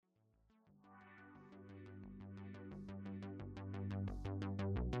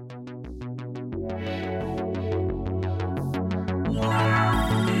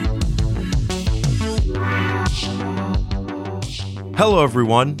Hello,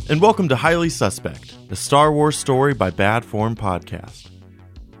 everyone, and welcome to Highly Suspect, a Star Wars story by Bad Form Podcast.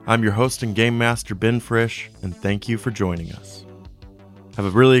 I'm your host and game master, Ben Frisch, and thank you for joining us. I have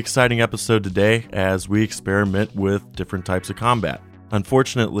a really exciting episode today as we experiment with different types of combat.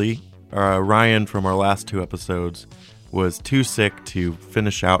 Unfortunately, Ryan from our last two episodes was too sick to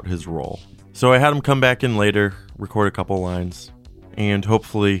finish out his role. So I had him come back in later, record a couple lines, and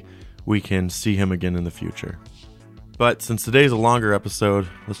hopefully we can see him again in the future. But since today's a longer episode,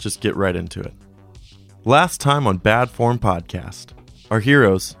 let's just get right into it. Last time on Bad Form Podcast, our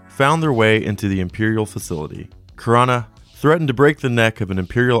heroes found their way into the Imperial facility. Khurana threatened to break the neck of an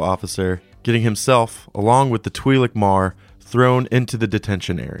Imperial officer, getting himself, along with the Twi'lek Mar, thrown into the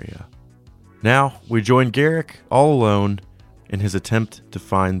detention area. Now, we join Garrick all alone in his attempt to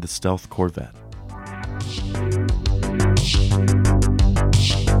find the stealth Corvette.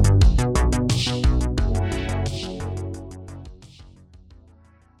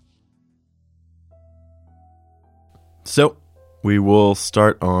 So, we will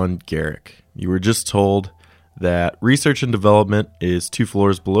start on Garrick. You were just told that research and development is 2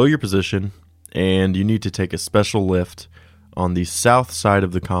 floors below your position, and you need to take a special lift on the south side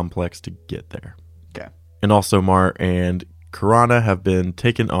of the complex to get there. Okay. And also, Mar and Khurana have been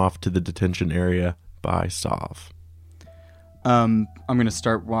taken off to the detention area by Sav. I'm going to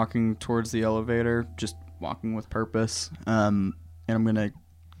start walking towards the elevator, just walking with purpose, and I'm going to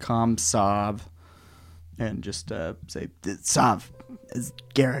calm Sav. And just say, Sav, it's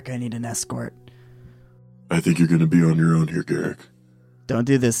Garrick, I need an escort. I think you're going to be on your own here, Garrick. Don't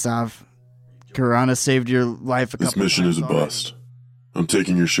do this, Sav. Khurana saved your life a couple times. This mission is a bust. I'm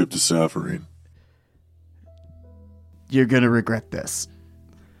taking your ship to Safarine. You're going to regret this.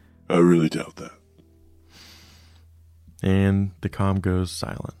 I really doubt that. And the comm goes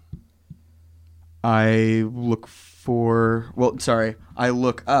silent. I look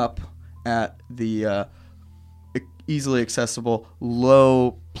up at the easily accessible,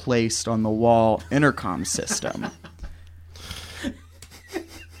 low placed on the wall intercom system. A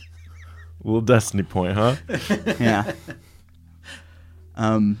little destiny point, huh? Yeah.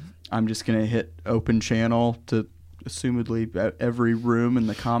 I'm just going to hit open channel to assumedly every room in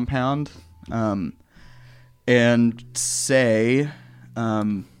the compound and say,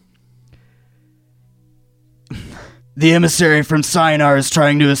 the emissary from Sienar is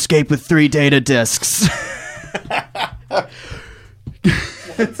trying to escape with 3 data disks.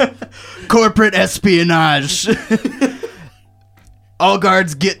 Corporate espionage. All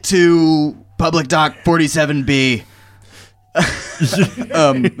guards get to Public Dock 47B. It's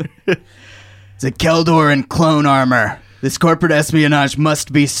a Keldor in clone armor. This corporate espionage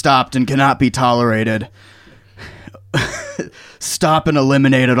must be stopped and cannot be tolerated. Stop and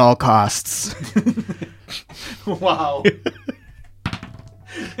eliminate at all costs. Wow.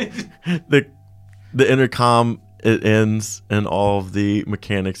 The intercom, it ends, and all of the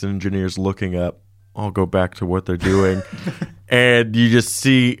mechanics and engineers looking up all go back to what they're doing. And you just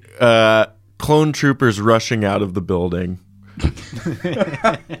see clone troopers rushing out of the building.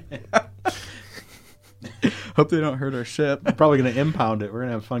 Hope they don't hurt our ship. I'm probably going to impound it. We're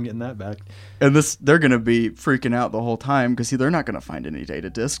going to have fun getting that back. And they're going to be freaking out the whole time because they're not going to find any data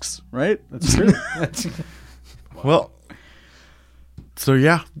disks, right? That's true. Well, so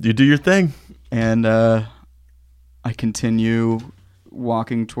yeah, you do your thing. And I continue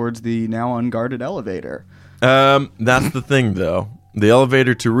walking towards the now unguarded elevator. That's the thing, though. The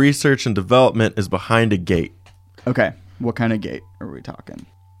elevator to research and development is behind a gate. Okay. What kind of gate are we talking?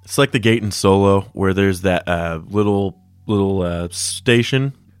 It's like the gate in Solo, where there's that little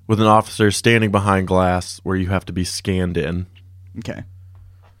station with an officer standing behind glass where you have to be scanned in. Okay.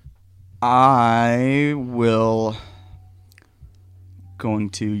 I will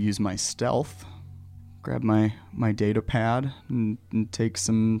going to use my stealth, grab my data pad and take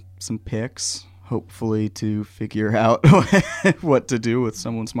some pics, hopefully to figure out what to do with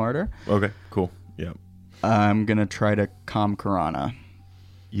someone smarter. Okay, cool. Yeah. I'm going to try to calm Khurana.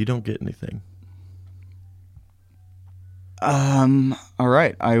 You don't get anything. All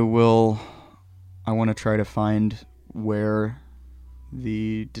right. I want to try to find where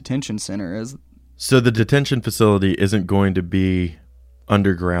the detention center is. So the detention facility isn't going to be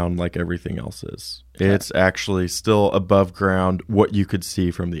underground like everything else is. Okay. It's actually still above ground, what you could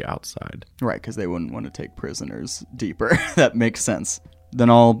see from the outside. Right, because they wouldn't want to take prisoners deeper. That makes sense. Then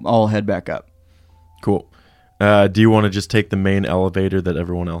I'll head back up. Cool. Do you want to just take the main elevator that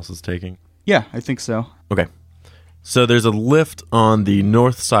everyone else is taking? Yeah, I think so. Okay. So there's a lift on the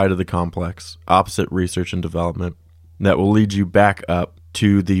north side of the complex, opposite research and development, that will lead you back up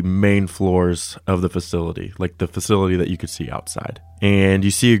to the main floors of the facility, like the facility that you could see outside. And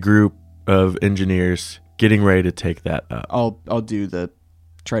you see a group of engineers getting ready to take that up. I'll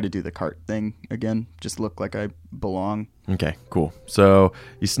try to do the cart thing again. Just look like I belong. Okay, cool. So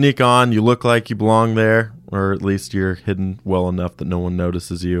you sneak on, you look like you belong there, or at least you're hidden well enough that no one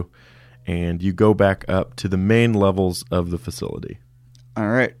notices you. And you go back up to the main levels of the facility. All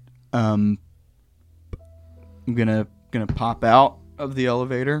right. I'm gonna pop out of the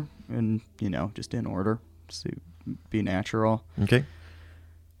elevator and, just in order to be natural. Okay.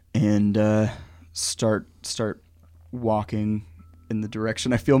 And start walking in the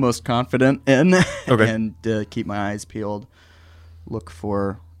direction I feel most confident in. Okay. And keep my eyes peeled. Look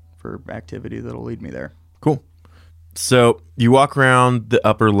for activity that'll lead me there. Cool. So you walk around the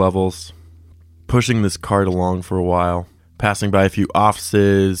upper levels, pushing this cart along for a while, passing by a few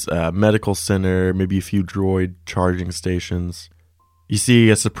offices, medical center, maybe a few droid charging stations. You see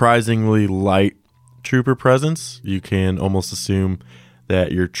a surprisingly light trooper presence. You can almost assume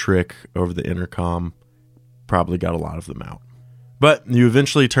that your trick over the intercom probably got a lot of them out. But you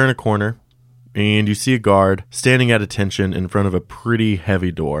eventually turn a corner, and you see a guard standing at attention in front of a pretty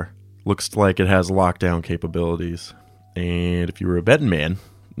heavy door. Looks like it has lockdown capabilities. And if you were a betting man,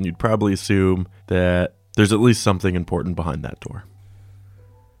 you'd probably assume that there's at least something important behind that door.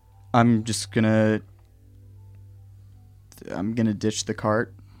 I'm gonna ditch the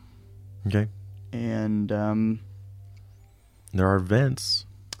cart. Okay. And there are vents.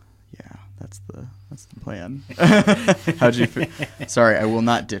 Yeah, that's the plan. How'd you feel? Sorry, I will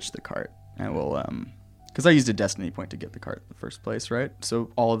not ditch the cart. I will because I used a destiny point to get the cart in the first place, right?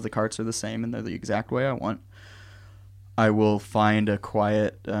 So all of the carts are the same and they're the exact way I want. I will find a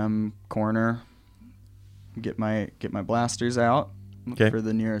quiet corner, get my blasters out, look for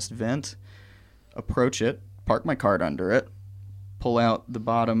the nearest vent, approach it, park my cart under it, pull out the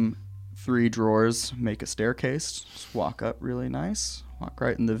bottom 3 drawers, make a staircase, just walk up really nice, walk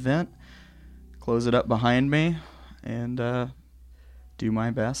right in the vent, close it up behind me, and do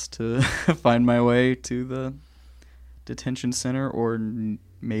my best to find my way to the detention center, or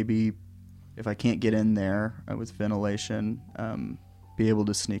maybe if I can't get in there with ventilation, be able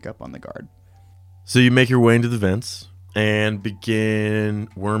to sneak up on the guard. So you make your way into the vents and begin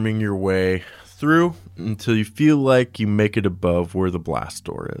worming your way through until you feel like you make it above where the blast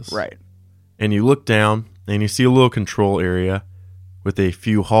door is. Right. And you look down and you see a little control area with a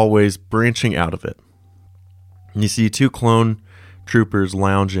few hallways branching out of it. And you see 2 clone troopers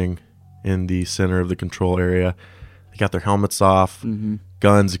lounging in the center of the control area. They got their helmets off,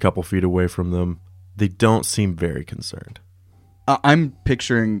 guns a couple feet away from them. They don't seem very concerned. I'm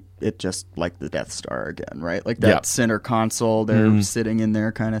picturing it just like the Death Star again, right? Like that center console, they're sitting in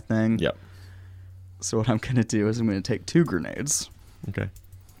there kind of thing. Yep. So what I'm going to do is I'm going to take 2 grenades. Okay. I'm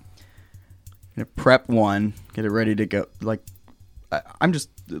going to prep 1, get it ready to go. Like, I'm just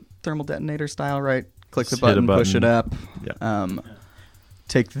thermal detonator style, right? Click the button, push it up. Yeah.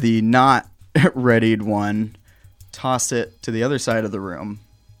 Take the not readied one, toss it to the other side of the room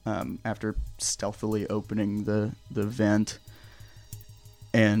after stealthily opening the vent,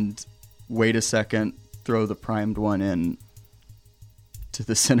 and wait a second, throw the primed one in to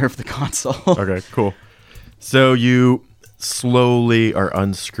the center of the console. Okay, cool. So you slowly are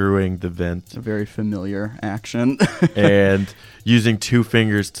unscrewing the vent. A very familiar action. And using 2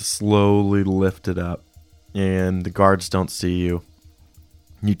 fingers to slowly lift it up. And the guards don't see you.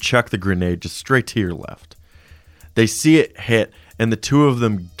 You chuck the grenade just straight to your left. They see it hit, and the 2 of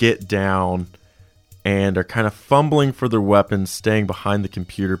them get down and are kind of fumbling for their weapons, staying behind the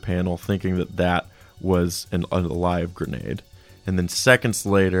computer panel, thinking that that was a live grenade. And then seconds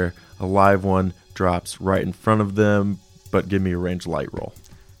later, a live one drops right in front of them, but give me a ranged light roll.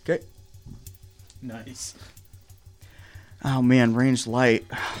 Okay. Nice. Oh, man, ranged light.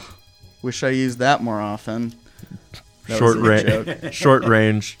 Wish I used that more often. That Short was a range, joke. short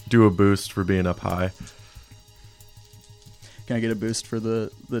range, do a boost for being up high. Can I get a boost for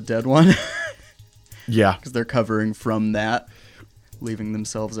the dead one? Yeah. Because they're covering from that, leaving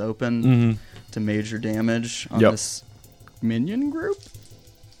themselves open to major damage on this minion group.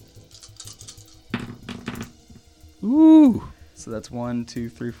 Ooh. So that's 1, 2,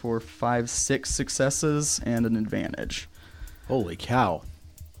 3, 4, 5, 6 successes and an advantage. Holy cow.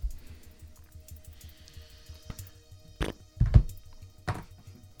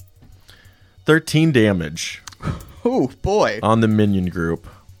 $13 damage Oh, boy. on the minion group,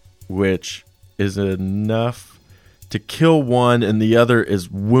 which is enough to kill one, and the other is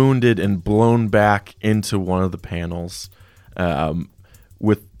wounded and blown back into one of the panels.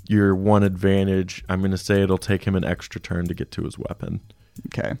 With your 1 advantage, I'm going to say it'll take him an extra turn to get to his weapon.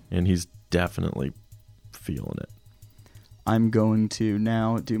 Okay. and he's definitely feeling it. I'm going to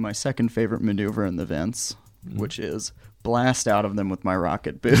now do my second favorite maneuver in the vents, which is blast out of them with my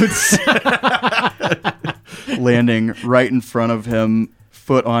rocket boots. Landing right in front of him,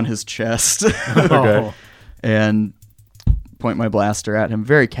 foot on his chest. Okay. And point my blaster at him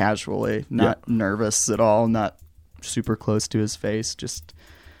very casually, not nervous at all, not super close to his face, just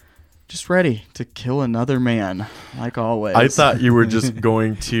ready to kill another man, like always. I thought you were just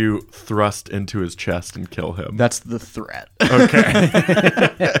going to thrust into his chest and kill him. That's the threat.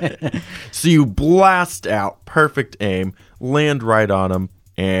 Okay. So you blast out, perfect aim, land right on him,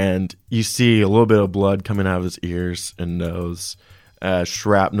 and you see a little bit of blood coming out of his ears and nose.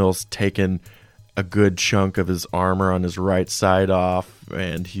 Shrapnel's taken a good chunk of his armor on his right side off,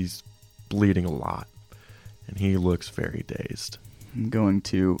 and he's bleeding a lot. And he looks very dazed. I'm going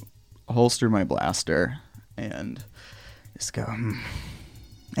to holster my blaster and just go,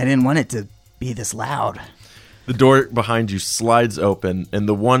 I didn't want it to be this loud. The door behind you slides open, and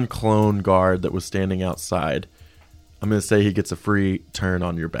the one clone guard that was standing outside, I'm going to say he gets a free turn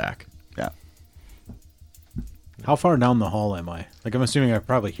on your back. Yeah. How far down the hall am I? Like, I'm assuming I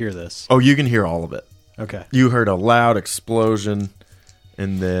probably hear this. Oh, you can hear all of it. Okay. You heard a loud explosion,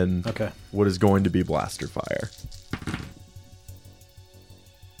 and then Okay. what is going to be blaster fire.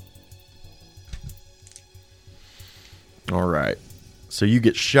 All right. So you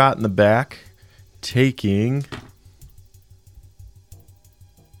get shot in the back, taking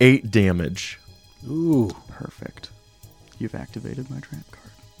 8 damage. Ooh. Perfect. You've activated my trap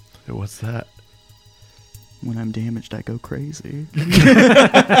card. Hey, what's that? When I'm damaged, I go crazy.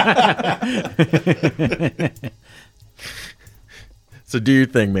 So do your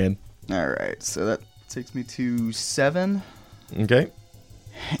thing, man. All right, so that takes me to 7. Okay.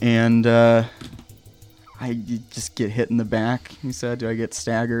 And you just get hit in the back, you said. Do I get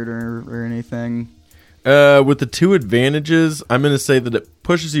staggered or anything? With the 2 advantages, I'm going to say that it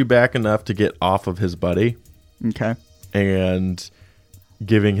pushes you back enough to get off of his buddy Okay. and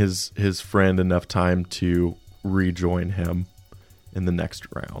giving his friend enough time to rejoin him in the next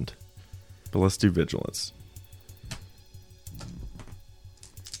round. But let's do vigilance.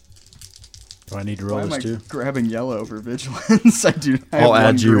 Do I need to Why roll am this I too? grabbing yellow for vigilance? I have I'll one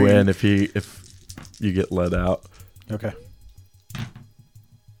add you green. in if you get let out. Okay.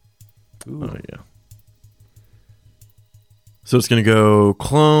 Ooh. Oh, yeah. So it's going to go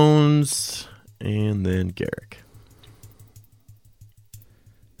clones and then Garrick.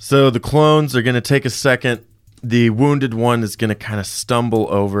 So the clones are going to take a second. The wounded one is going to kind of stumble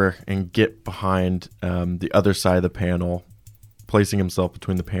over and get behind the other side of the panel, placing himself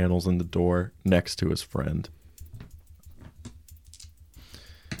between the panels and the door next to his friend.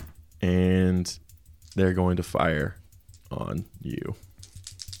 And they're going to fire on you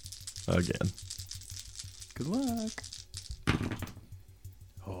again. Good luck.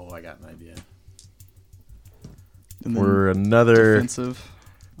 Oh, I got an idea. And then We're another... defensive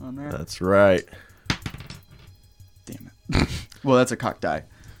on there. That's right. Damn it. Well, that's a cock die.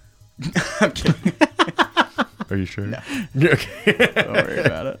 I'm kidding. Are you sure? No. Okay. Don't worry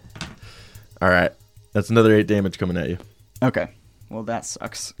about it. All right. That's another 8 damage coming at you. Okay. Well, that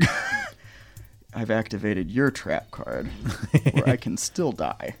sucks. I've activated your trap card, where I can still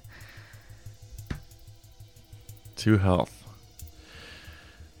die. 2 health.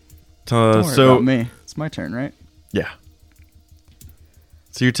 Don't worry about me. It's my turn, right? Yeah.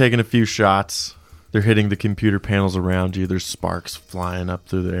 So you're taking a few shots. They're hitting the computer panels around you. There's sparks flying up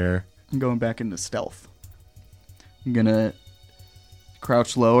through the air. I'm going back into stealth. I'm going to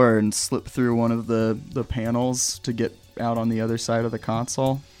crouch lower and slip through one of the panels to get out on the other side of the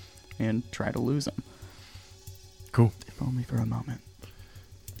console and try to lose him. Cool. If only for a moment.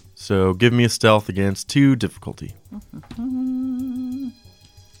 So give me a stealth against 2 difficulty.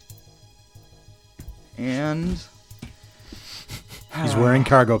 And He's wearing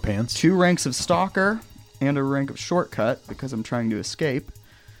cargo pants. 2 ranks of stalker and a rank of shortcut because I'm trying to escape.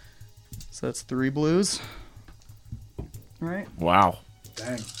 So that's 3 blues. Right? Wow.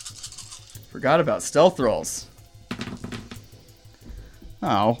 Dang. Forgot about stealth rolls.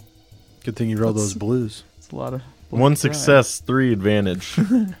 Oh, Good thing you rolled That's- those blues. it's a lot of... 1 success, 3 advantage.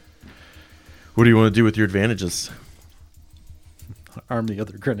 What do you want to do with your advantages? Arm the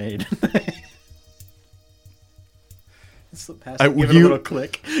other grenade. Slip past I- it, give it you- a little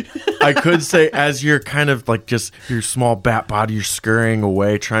click. I could say as you're kind of like just your small bat body, you're scurrying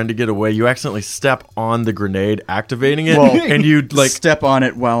away, trying to get away. You accidentally step on the grenade, activating it, Well, and you like step on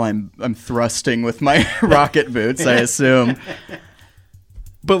it while I'm thrusting with my rocket boots, I assume.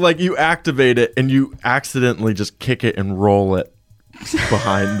 But like you activate it and you accidentally just kick it and roll it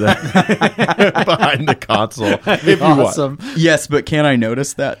behind the console. If you Awesome. Yes, but can I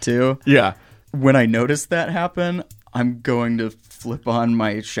notice that too? Yeah. When I notice that happen, I'm going to flip on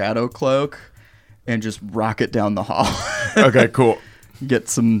my shadow cloak and just rocket down the hall. Okay, cool. Get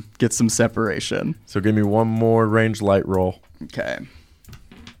some separation. So give me one more ranged light roll. Okay.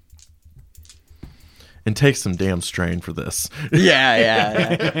 And take some damn strain for this.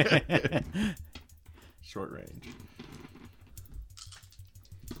 Yeah. Short range.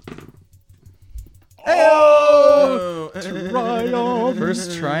 Oh!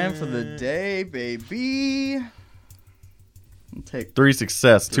 First triumph of the day, baby. I'll take 3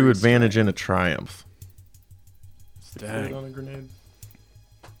 success, 2 Three advantage, strain. and a triumph. Dang. On a grenade.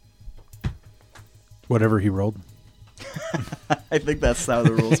 Whatever he rolled. I think that's how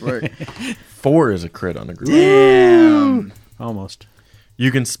the rules work. 4 is a crit on a grenade. Damn. Almost.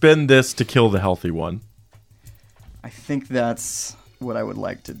 You can spend this to kill the healthy one. I think that's what I would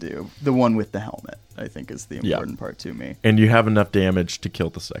like to do. The one with the helmet, I think, is the Yeah. important part to me. And you have enough damage to kill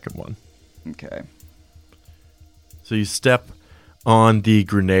the second one. Okay. So you step on the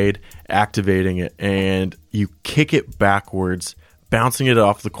grenade, activating it, and you kick it backwards, bouncing it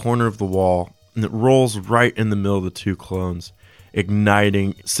off the corner of the wall, and it rolls right in the middle of the 2 clones,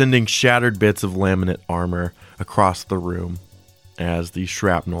 igniting, sending shattered bits of laminate armor across the room as the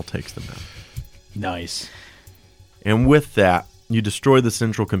shrapnel takes them out. Nice. And with that, you destroy the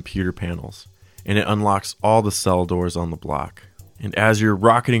central computer panels, and it unlocks all the cell doors on the block. And as you're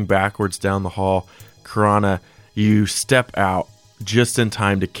rocketing backwards down the hall, Karana, you step out just in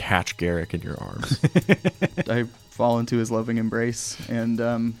time to catch Garrick in your arms. I fall into his loving embrace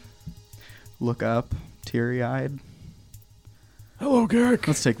and look up, teary-eyed. Hello, Garrick.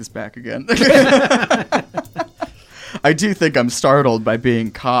 Let's take this back again. I do think I'm startled by being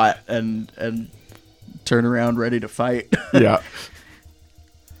caught and turn around ready to fight. Yeah.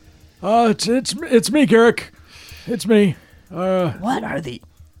 It's me, Garrick. It's me. What are the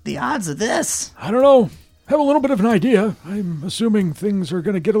odds of this? I don't know. Have a little bit of an idea. I'm assuming things are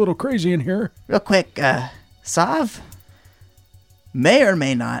going to get a little crazy in here. Real quick, Sav may or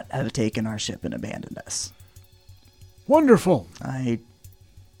may not have taken our ship and abandoned us. Wonderful. I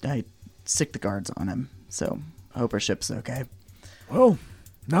sick the guards on him, so I hope our ship's okay. Well,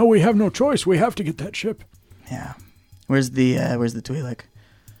 now we have no choice. We have to get that ship. Yeah. Where's the Twi'lek?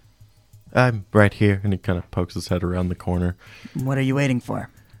 I'm right here. And he kind of pokes his head around the corner What are you waiting for?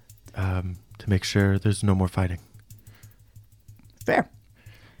 to make sure there's no more fighting. Fair.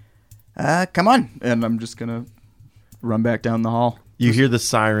 Come on. And I'm just going to run back down the hall. You hear the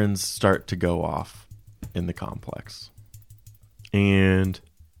sirens start to go off in the complex. And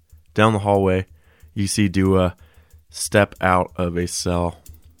down the hallway, you see Dua step out of a cell,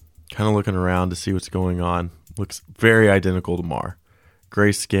 kind of looking around to see what's going on. Looks very identical to Mar.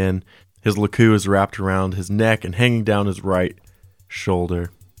 Gray skin. His laku is wrapped around his neck and hanging down his right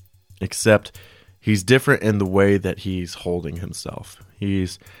shoulder. Except he's different in the way that he's holding himself.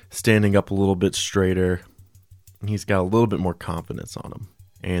 He's standing up a little bit straighter. He's got a little bit more confidence on him.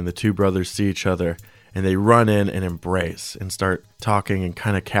 And the 2 brothers see each other, and they run in and embrace and start talking and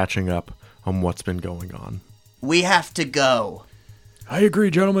kind of catching up on what's been going on. We have to go. I agree,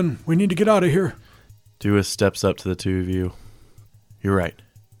 gentlemen. We need to get out of here. Dua steps up to the 2 of you. You're right.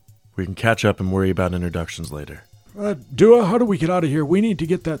 We can catch up and worry about introductions later. Dua, how do we get out of here? We need to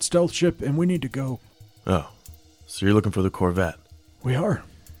get that stealth ship, and we need to go. Oh, so you're looking for the Corvette. We are.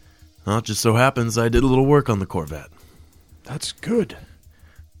 Well, it just so happens I did a little work on the Corvette. That's good.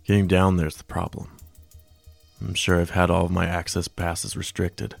 Getting down there's the problem. I'm sure I've had all of my access passes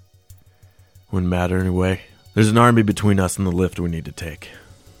restricted. Wouldn't matter anyway. There's an army between us and the lift we need to take.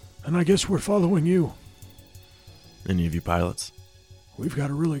 And I guess we're following you. Any of you pilots? We've got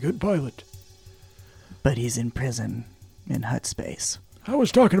a really good pilot. But he's in prison in hut space. I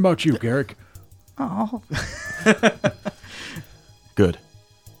was talking about you, Garrick. Oh. Good.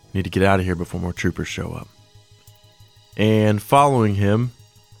 Need to get out of here before more troopers show up. And following him,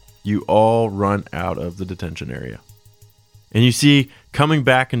 you all run out of the detention area. And you see, coming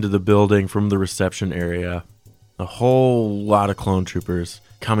back into the building from the reception area, a whole lot of clone troopers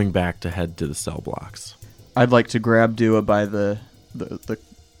coming back to head to the cell blocks. I'd like to grab Dua by the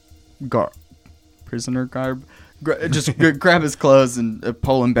prisoner garb. Just grab his clothes and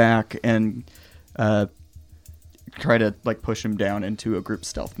pull him back and try to push him down into a group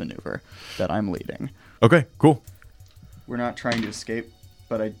stealth maneuver that I'm leading. Okay, cool. We're not trying to escape,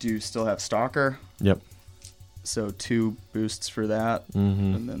 but I do still have Stalker. Yep. So 2 boosts for that.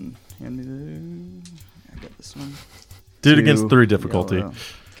 Mm-hmm. And then hand me I got this one. Did it 2 against 3 difficulty. yellow.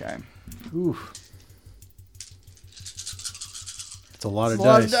 Okay. Ooh. It's a lot of A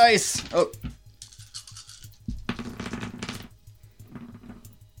lot dice. of dice. Oh.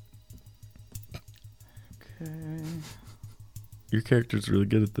 Okay. Your character's really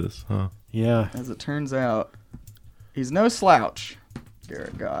good at this, huh? Yeah. As it turns out, he's no slouch,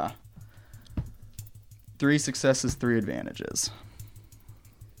 Garrick. 3 successes, 3 advantages.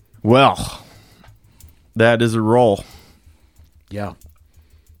 Well, that is a roll. Yeah.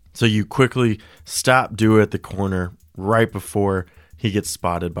 So you quickly stop Dua at the corner right before he gets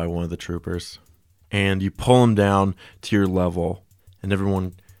spotted by one of the troopers. And you pull him down to your level. And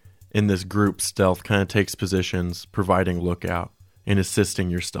everyone in this group stealth kind of takes positions, providing lookout and assisting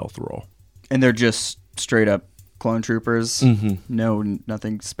your stealth roll. And they're just straight up clone troopers? Mm-hmm. No,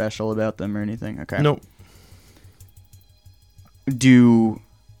 nothing special about them or anything? Okay. Nope. Do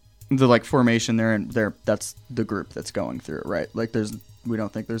the like formation there and there, that's the group that's going through it, right? Like we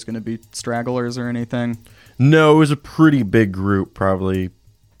don't think there's going to be stragglers or anything? No, it was a pretty big group, probably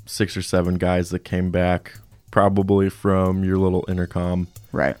 6 or 7 guys that came back, probably from your little intercom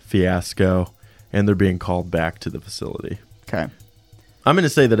Right. fiasco, and they're being called back to the facility. Okay. I'm going to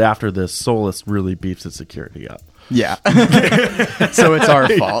say that after this, Solus really beefs its security up. Yeah. So it's our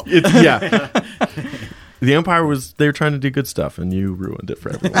fault. Yeah. The Empire they were trying to do good stuff, and you ruined it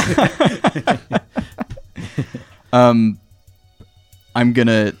for everyone. I'm going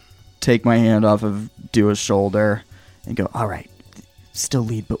to take my hand off of Dua's shoulder and go, all right, still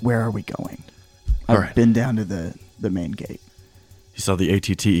lead, but where are we going? I've All right. been down to the main gate. You saw the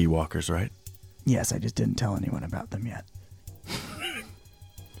ATTE walkers, right? Yes, I just didn't tell anyone about them yet.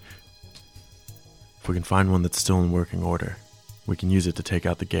 If we can find one that's still in working order, we can use it to take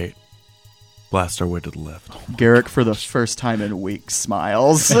out the gate. Blast our way to the left. Garrick, for the first time in weeks,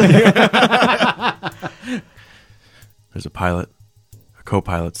 smiles. There's a pilot, a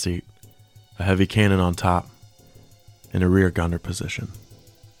co-pilot seat, a heavy cannon on top, and a rear gunner position.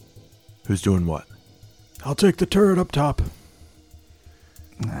 Who's doing what? I'll take the turret up top.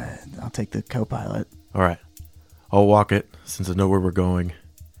 I'll take the co-pilot. All right. I'll walk it since I know where we're going.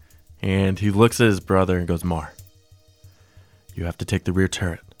 And he looks at his brother and goes, Mar, you have to take the rear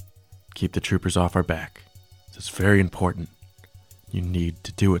turret. Keep the troopers off our back. It's very important. You need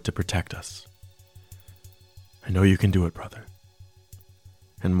to do it to protect us. I know you can do it, brother.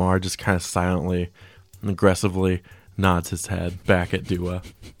 And Mar just kind of silently and aggressively nods his head back at Dua.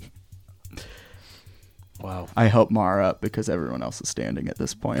 Wow. I help Mar up because everyone else is standing at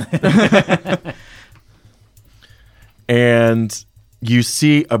this point. And you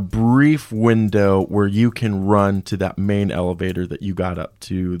see a brief window where you can run to that main elevator that you got up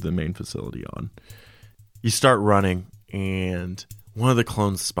to the main facility on. You start running, and one of the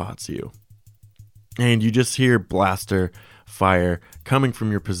clones spots you. And you just hear blaster fire coming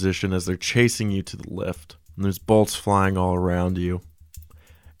from your position as they're chasing you to the lift. And there's bolts flying all around you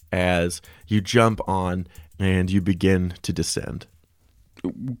as you jump on and you begin to descend.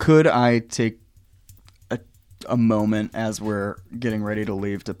 Could I take a moment as we're getting ready to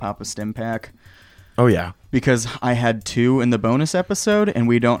leave to pop a stim pack? Oh, yeah. Because I had 2 in the bonus episode, and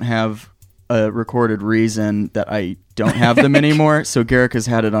we don't have a recorded reason that I don't have them anymore. So Garrick has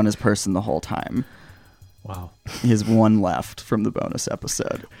had it on his person the whole time. Wow. He has 1 left from the bonus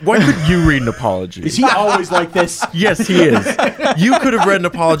episode. Why couldn't you read an apology? Is he always like this? Yes, he is. You could have read an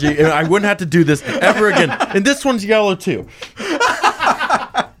apology, and I wouldn't have to do this ever again. And this one's yellow, too.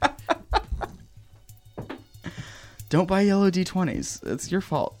 Don't buy yellow D20s. It's your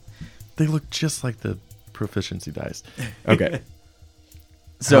fault. They look just like the proficiency dice. Okay.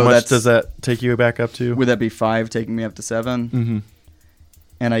 So How much that's, does that take you back up to? would that be 5, taking me up to 7? Mm-hmm.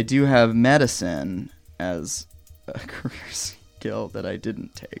 And I do have medicine as a career skill that I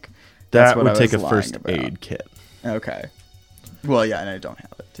didn't take. That's That what would I take a was lying first about. aid kit. Okay. Well, yeah, and I don't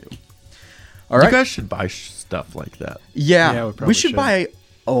have it, too. All You right. guys should buy stuff like that. Yeah, Yeah, we we probably should should. buy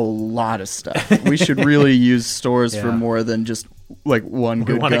a lot of stuff. We should really use stores for Yeah. more than just like one We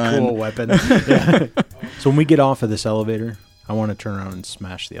good want gun. a cool weapon. Yeah. So when we get off of this elevator, I want to turn around and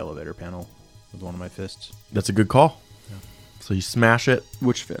smash the elevator panel with one of my fists. That's a good call. Yeah. So you smash it,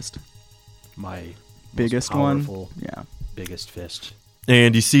 Which fist? My Biggest most one? powerful, Yeah. biggest fist.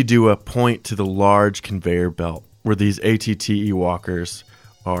 and you see Dua point to the large conveyor belt where these ATTE walkers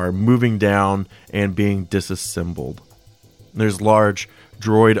are moving down and being disassembled. There's large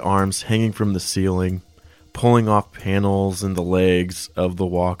droid arms hanging from the ceiling, pulling off panels and the legs of the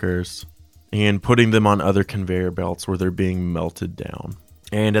walkers and putting them on other conveyor belts where they're being melted down.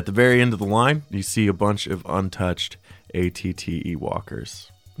 And at the very end of the line, you see a bunch of untouched ATTE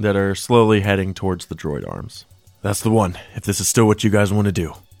walkers that are slowly heading towards the droid arms. That's the one, if this is still what you guys want to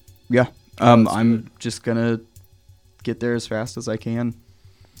do. Yeah. I'm just gonna get there as fast as I can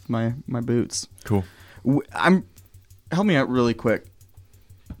with my boots. Cool. Help me out really quick.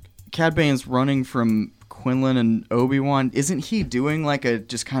 Cad Bane's running from Quinlan and Obi-Wan. Isn't he doing like a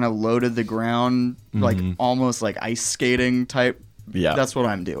just kind of low to the ground, like almost like ice skating type? Yeah. That's what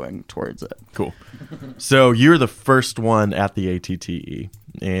I'm doing towards it. Cool. So you're the first one at the ATTE,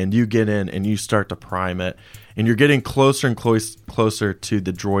 and you get in and you start to prime it, and you're getting closer and closer to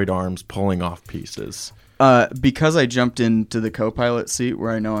the droid arms pulling off pieces. Because I jumped into the co-pilot seat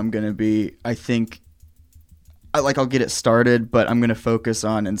where I know I'm going to be, I think I'll get it started, but I'm going to focus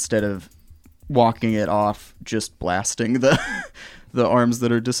on, instead of walking it off, just blasting the the arms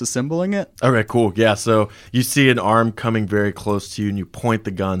that are disassembling it. Okay, cool. Yeah, so you see an arm coming very close to you, and you point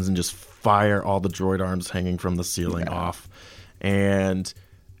the guns and just fire all the droid arms hanging from the ceiling off. And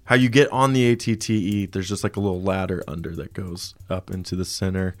how you get on the ATTE, there's just like a little ladder under that goes up into the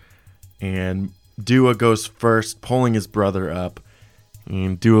center. And Dua goes first, pulling his brother up.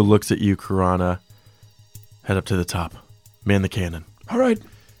 And Dua looks at you, Karana. Head up to the top. Man the cannon. All right.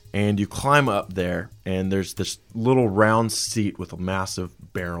 And you climb up there, and there's this little round seat with a massive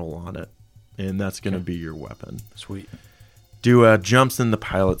barrel on it. And that's going to be your weapon. Sweet. Dua jumps in the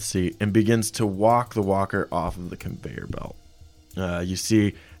pilot seat and begins to walk the walker off of the conveyor belt. You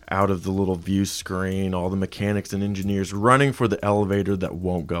see out of the little view screen all the mechanics and engineers running for the elevator that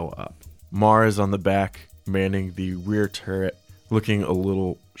won't go up. Mar is on the back, manning the rear turret, looking a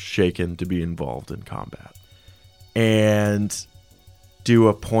little shaken to be involved in combat. And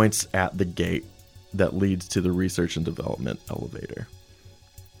Dua points at the gate that leads to the research and development elevator.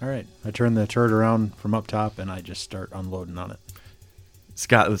 All right. I turn the turret around from up top, and I just start unloading on it.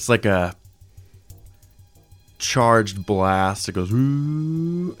 It's like a charged blast. It goes,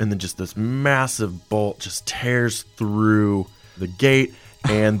 ooh, and then just this massive bolt just tears through the gate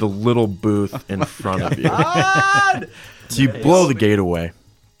and the little booth in front of you. So you blow the gate away,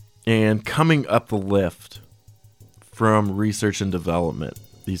 and coming up the lift from research and development,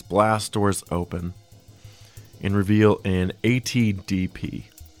 these blast doors open and reveal an ATDP.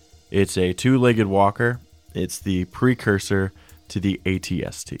 It's a two-legged walker. It's the precursor to the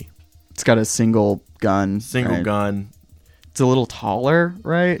ATST. It's got a single gun. Single gun. It's a little taller,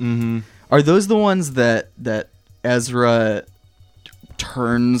 right? Mm-hmm. Are those the ones that Ezra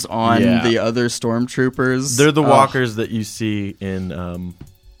turns on the other stormtroopers? They're the walkers that you see in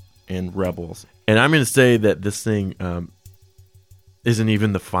Rebels. And I'm going to say that this thing isn't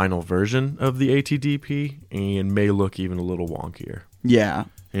even the final version of the ATDP and may look even a little wonkier. Yeah.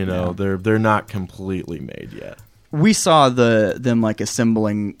 You know, they're not completely made yet. We saw them like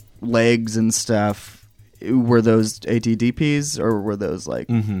assembling legs and stuff. Were those ATDPs or were those like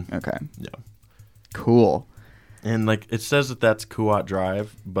okay. Yeah. Cool. And like it says that that's Kuat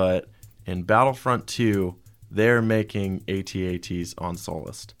Drive, but in Battlefront 2, they're making AT-ATs on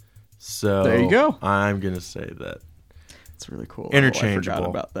Solist. So there you go. I'm going to say that it's really cool. Interchangeable. I forgot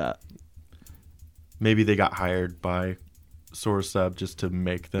about that. Maybe they got hired by Sourcesub just to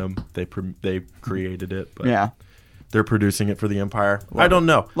make them. They created it, but yeah, they're producing it for the Empire. I don't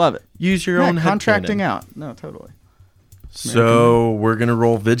know. Love it. Use your own contracting headcanon. out. No, totally. So we're going to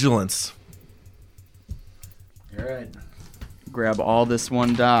roll vigilance. All right. Grab all this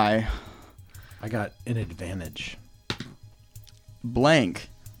one die. I got an advantage. Blank.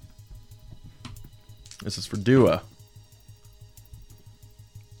 This is for Dua.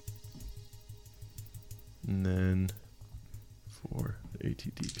 And then for the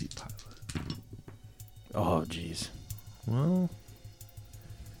ATDP pilot. Oh, jeez. Well,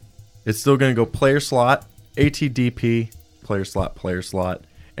 it's still going to go player slot, ATDP, player slot.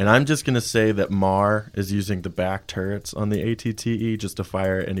 And I'm just going to say that Mar is using the back turrets on the ATTE just to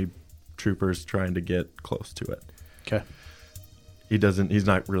fire any troopers trying to get close to it. Okay. He's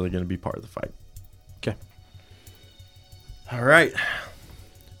not really going to be part of the fight. Okay. All right.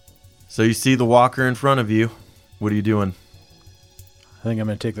 So you see the walker in front of you. What are you doing? I think I'm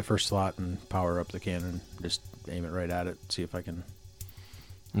going to take the first slot and power up the cannon. Just aim it right at it. See if I can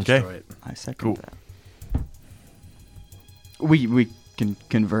destroy it. I second that. We can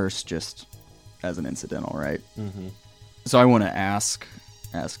converse just as an incidental, right? Mm-hmm. So I want to ask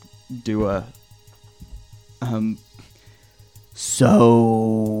Dua.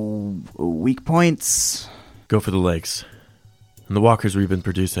 So weak points. Go for the legs. And the walkers we've been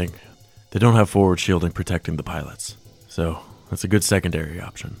producing, they don't have forward shielding protecting the pilots. So that's a good secondary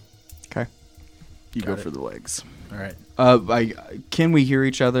option. Okay. You go it. for the legs. All right. Can we hear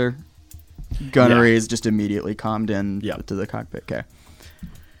each other? Gunnery is just immediately calmed in to the cockpit. Okay.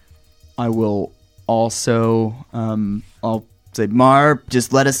 I will also I'll Say, Mar,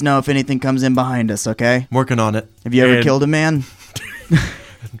 just let us know if anything comes in behind us, okay? I'm working on it. Have you ever And- killed a man?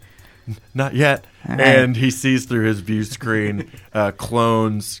 Not yet. All right. And he sees through his view screen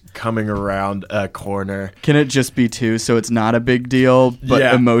clones coming around a corner. Can it just be 2 so it's not a big deal, but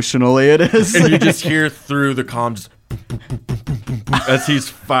Yeah. emotionally it is? And you just hear through the comms as he's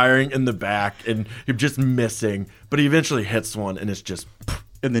firing in the back, and you're just missing. But he eventually hits one, and it's just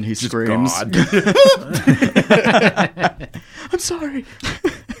And then he screams. gone. I'm sorry.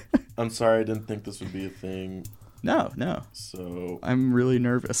 I'm sorry, I didn't think this would be a thing. No. So, I'm really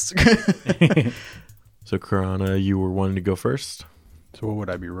nervous. so Karana, you were wanting to go first. So what would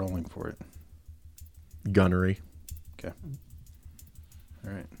I be rolling for it? Gunnery. Okay.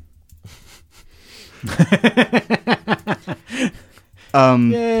 All right.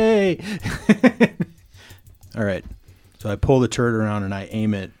 Yay! All right. So I pull the turret around and I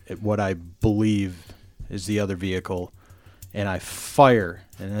aim it at what I believe is the other vehicle, and I fire.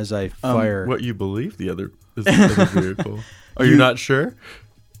 And as I fire, What you believe the other is the other vehicle. Are you not sure?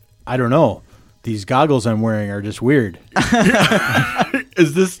 I don't know. These goggles I'm wearing are just weird.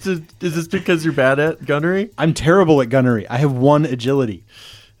 Is this because you're bad at gunnery? I'm terrible at gunnery. I have 1 agility,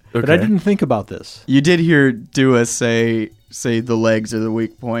 but I didn't think about this. You did hear Dua say the legs are the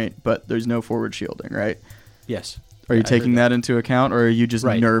weak point, but there's no forward shielding, right? Yes. Are you I heard taking that into account, or are you just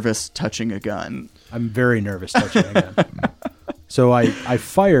Right. nervous touching a gun? I'm very nervous touching a gun. So I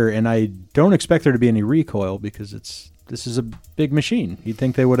fire, and I don't expect there to be any recoil because this is a big machine. You'd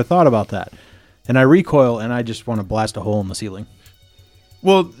think they would have thought about that. And I recoil, and I just want to blast a hole in the ceiling.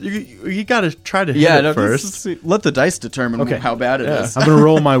 Well, you got to try to hit it first. Let the dice determine Okay. how bad it is. I'm going to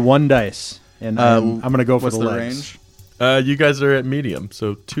roll my 1 dice, and I'm going to go for What's the the legs. range? You guys are at medium,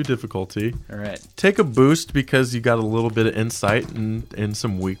 so 2 difficulty. All right. Take a boost because you got a little bit of insight and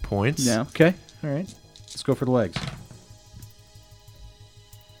some weak points. Yeah. Okay. All right. Let's go for the legs.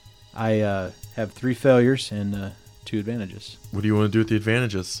 I have 3 failures and 2 advantages. What do you want to do with the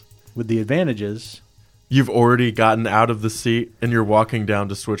advantages? With the advantages, You've already gotten out of the seat and you're walking down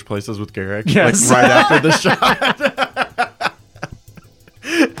to switch places with Garrick. Yes. Like right after the shot.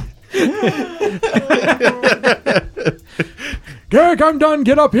 Garrick, I'm done.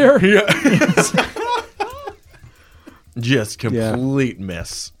 Get up here. Just complete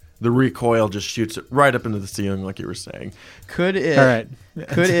miss. The recoil just shoots it right up into the ceiling, like you were saying. Could it? all right.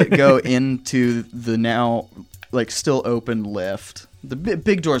 Could it go into the now still open lift? The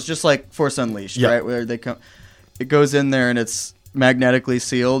big doors, just like Force Unleashed, Yeah. right? Where they come, it goes in there and it's magnetically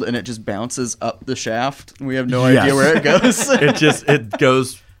sealed, and it just bounces up the shaft. We have no idea Yes. where it goes. It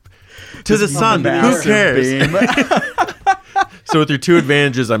goes to the sun. Who Massive cares? beam. So with your 2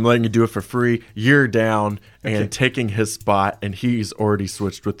 advantages, I'm letting you do it for free. You're down and taking his spot, and he's already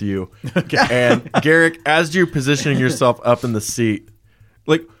switched with you. And Garrick, as you're positioning yourself up in the seat,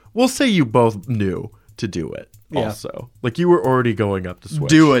 like we'll say you both knew to do it. Yeah. Also, like you were already going up to switch.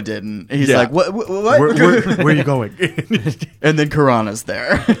 Dua didn't. He's Yeah. like, what? Where are you going? And then Karana's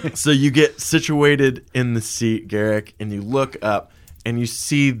there. So you get situated in the seat, Garrick, and you look up and you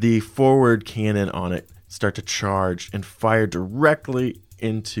see the forward cannon on it start to charge and fire directly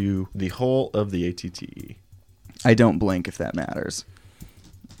into the hull of the ATTE. I don't blink if that matters.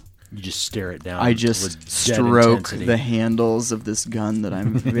 You just stare it down. I with just dead stroke intensity. the handles of this gun that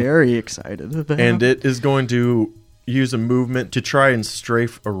I'm very excited about. And it is going to use a movement to try and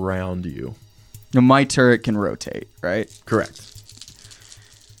strafe around you. Now, my turret can rotate, right? Correct.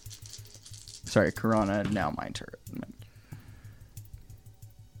 Sorry, Karana, now my turret.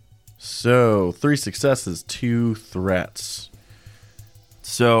 So 3 successes, 2 threats.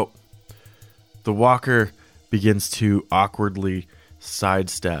 So the walker begins to awkwardly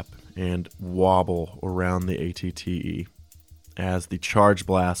sidestep and wobble around the ATTE as the charge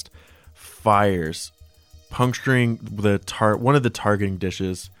blast fires, puncturing one of the targeting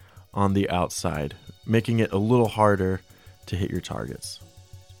dishes on the outside, making it a little harder to hit your targets.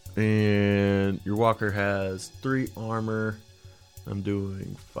 And your walker has 3 armor. I'm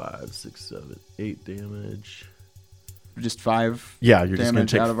doing 5, 6, 7, 8 damage. Just 5. Yeah, you're just going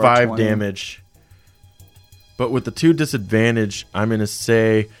damage to out take of our 5 20. damage. But with the 2 disadvantage, I'm going to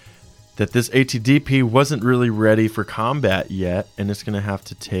say that this ATDP wasn't really ready for combat yet, and it's going to have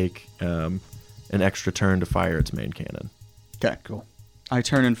to take an extra turn to fire its main cannon. Okay, cool. I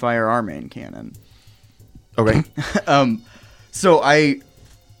turn and fire our main cannon. Okay. So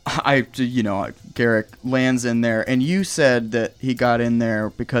Garrick lands in there, and you said that he got in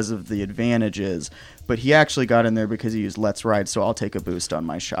there because of the advantages, but he actually got in there because he used Let's Ride, so I'll take a boost on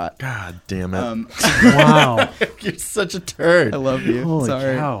my shot. God damn it. Wow. You're such a turd. I love you. Holy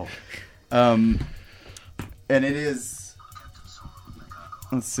Sorry. cow. And it is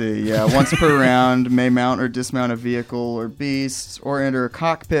Let's see. Yeah, once per round, may mount or dismount a vehicle or beast, or enter a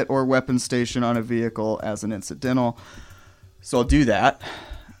cockpit or weapon station on a vehicle as an incidental. So I'll do that.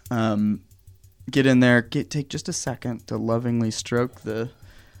 Get in there. Take just a second to lovingly stroke the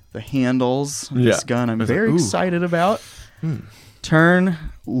handles of this gun. I'm very excited about. Turn,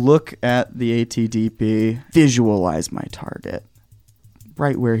 look at the ATDP, visualize my target,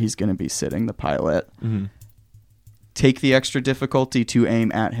 right where he's going to be sitting, the pilot. Mm-hmm. Take the extra difficulty to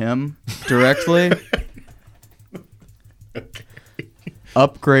aim at him directly. Okay.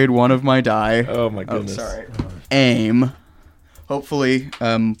 Upgrade one of my die. Oh my goodness. Sorry. Aim. Hopefully,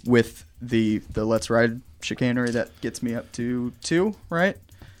 with the Let's Ride chicanery, that gets me up to 2, right?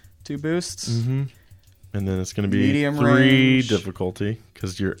 2 boosts. Mm-hmm. And then it's going to be Medium 3 range. difficulty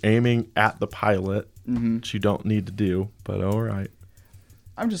because you're aiming at the pilot, which you don't need to do, but all right.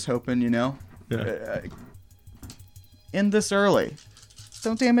 I'm just hoping, Yeah. end this early.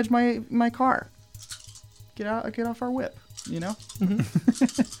 Don't damage my car. Get off our whip,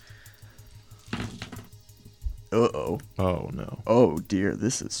 Uh-oh. Oh, no. Oh, dear.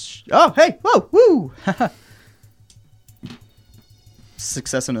 This is... Oh, hey! Whoa! Woo!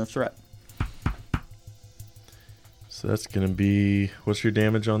 Success and a threat. So that's going to be... What's your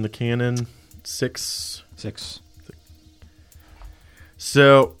damage on the cannon? 6? 6.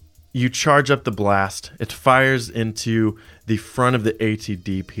 So you charge up the blast. It fires into the front of the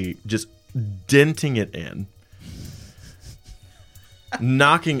ATDP, just denting it in,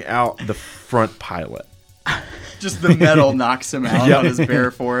 knocking out the front pilot. Just the metal knocks him out on his bare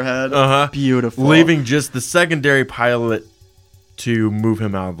forehead. Uh-huh. Beautiful. Leaving just the secondary pilot to move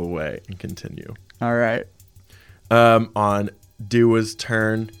him out of the way and continue. All right. On Dua's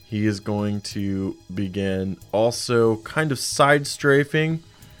turn, he is going to begin also kind of side strafing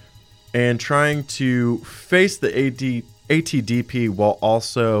and trying to face the ATDP while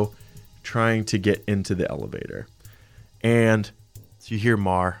also trying to get into the elevator. And so you hear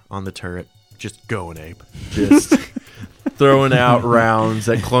Mar on the turret, just going ape, just throwing out rounds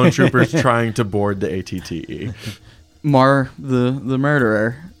at clone troopers trying to board the ATTE. Mar the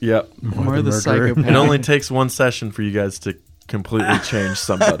murderer. Yep. Mar the murderer. psychopath. It only takes one session for you guys to completely change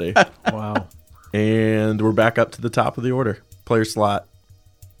somebody. Wow. And we're back up to the top of the order. Player slot.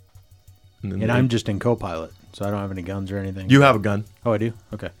 Then And I'm just in co-pilot, so I don't have any guns or anything. You have a gun. Oh, I do?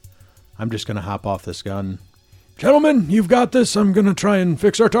 Okay. I'm just going to hop off this gun. Gentlemen, you've got this. I'm going to try and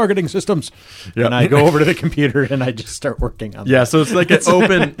fix our targeting systems. Yeah. And I go over to the computer and I just start working on Yeah, so it's like it's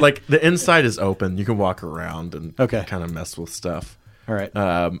open. Like the inside is open. You can walk around and Okay. kind of mess with stuff. All right.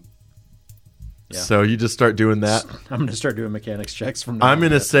 Yeah. So you just start doing that. I'm going to start doing mechanics checks from now I'm on.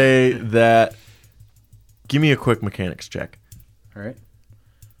 going to say that. Give me a quick mechanics check. All right.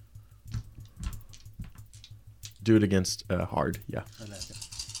 Do it against hard. Yeah.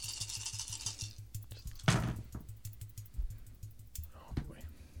 Oh, boy.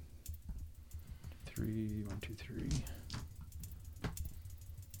 3, 1, 2, 3.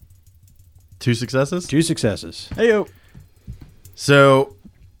 2 successes. 2 successes. Heyo. So,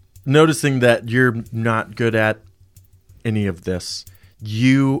 noticing that you're not good at any of this,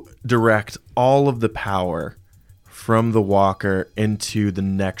 you direct all of the power from the walker into the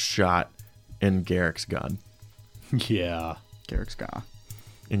next shot in Garrick's gun. Yeah. Garrick Ska.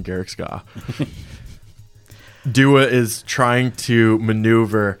 In Garrick's gun. Dua is trying to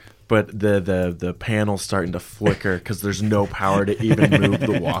maneuver, but the panel's starting to flicker because there's no power to even move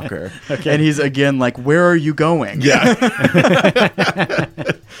the walker. Okay. And he's again like, "Where are you going?" Yeah.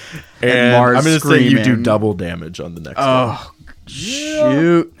 And Mars I'm going to say you do screaming. double damage on the next one. Oh,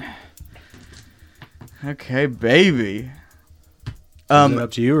 shoot. Okay, baby. Is it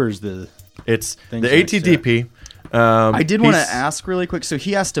up to you or is the... It's Things the next, ATDP. I did want to he's- ask really quick. So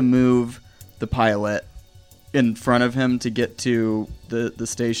he has to move the pilot in front of him to get to the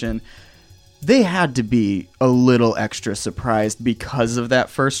station. They had to be a little extra surprised because of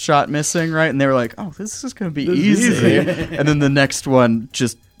that first shot missing, right? And they were like, "Oh, this is going to be easy." And then the next one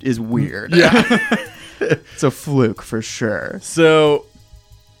just is weird. Yeah. It's a fluke for sure. So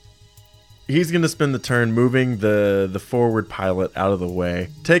he's going to spend the turn moving the forward pilot out of the way,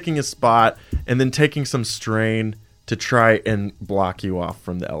 taking a spot, and then taking some strain to try and block you off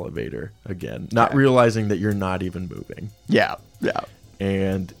from the elevator again, not Okay. realizing that you're not even moving. Yeah, yeah.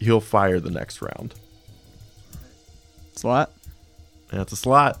 And he'll fire the next round. Slot? That's a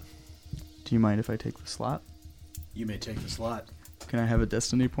slot. Do you mind if I take the slot? You may take the slot. Can I have a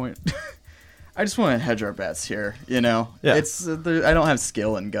destiny point? I just want to hedge our bets here, you know? Yeah. It's I don't have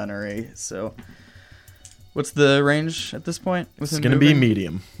skill in gunnery, so... What's the range at this point? It's going to be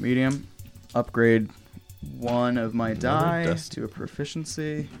medium. Medium. Upgrade one of my die dust. to a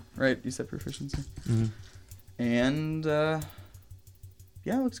proficiency. Right? You said proficiency? Mm-hmm. And, yeah,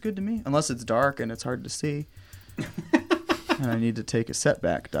 it looks good to me. Unless it's dark and it's hard to see. And I need to take a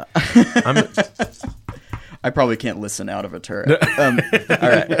setback die. I probably can't listen out of a turret. All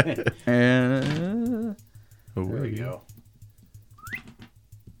right. And There we go.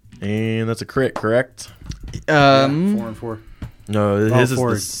 And that's a crit, correct? 4 and 4. No, Oh, his is 4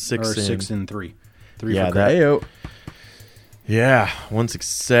 the or 6 and 3. 3 Yeah, for crit. Ayo. Yeah, 1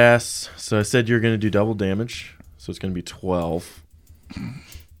 success. So I said you're going to do double damage. So it's going to be 12.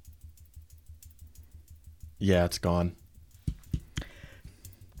 Yeah, it's gone.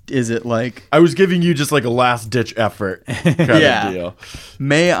 Is it like, I was giving you just like a last ditch effort kind Yeah. of deal.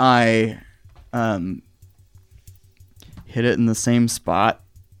 may I hit it in the same spot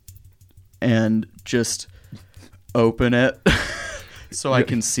and just open it so I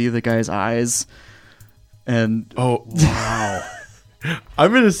can see the guy's eyes? And Oh, wow.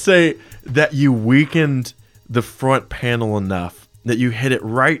 I'm going to say that you weakened the front panel enough that you hit it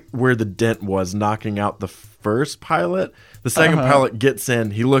right where the dent was, knocking out the first pilot. The second pilot gets in,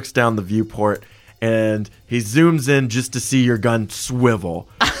 he looks down the viewport, and he zooms in just to see your gun swivel,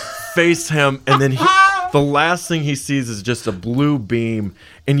 face him, and then the last thing he sees is just a blue beam,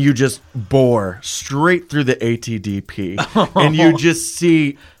 and you just bore straight through the ATDP, and you just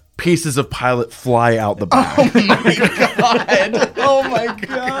see pieces of pilot fly out the back. oh my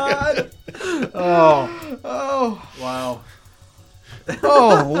god! Wow.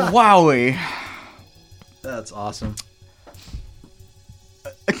 Oh wowie! That's awesome.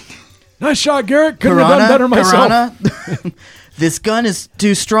 Nice shot, Garrett. Couldn't have done better myself. Karana, this gun is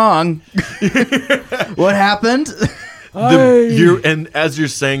too strong. What happened? And as you're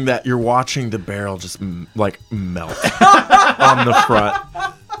saying that, you're watching the barrel just like melt on the front.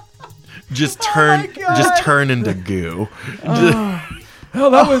 Just turn into goo.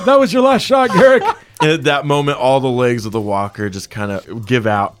 Hell, that was your last shot, Garrett. And at that moment, all the legs of the walker just kind of give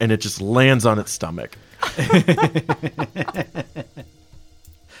out, and it just lands on its stomach.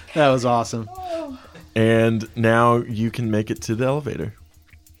 That was awesome. And now you can make it to the elevator.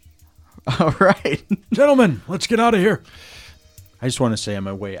 All right. Gentlemen, let's get out of here. I just want to say on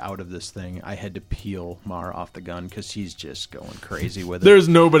my way out of this thing, I had to peel Mar off the gun because he's just going crazy with it. There's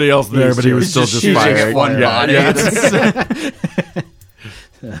nobody else there, but he was still just firing. one body.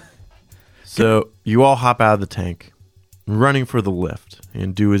 So you all hop out of the tank, running for the lift,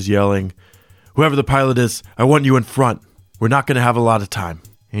 and Dew is yelling, "Whoever the pilot is, I want you in front. We're not going to have a lot of time."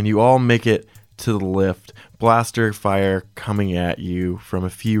 And you all make it to the lift, blaster fire coming at you from a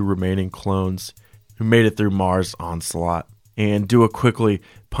few remaining clones who made it through Mar's onslaught. And Dua quickly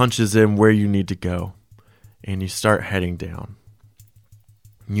punches in where you need to go, and you start heading down.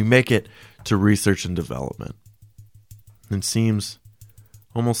 You make it to research and development. It seems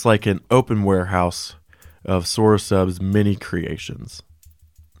almost like an open warehouse of Sorosub's mini creations.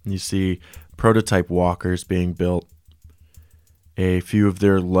 You see prototype walkers being built, a few of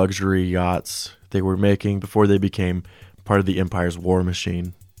their luxury yachts they were making before they became part of the Empire's war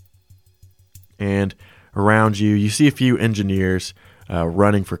machine. And around you, you see a few engineers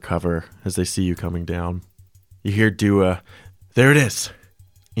running for cover as they see you coming down. You hear Dua, "There it is!"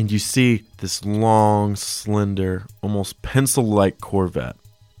 And you see this long, slender, almost pencil-like Corvette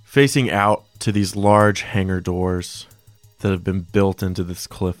facing out to these large hangar doors that have been built into this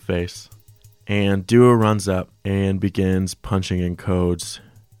cliff face. And Dua runs up and begins punching in codes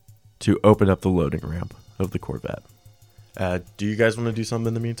to open up the loading ramp of the Corvette. Do you guys want to do something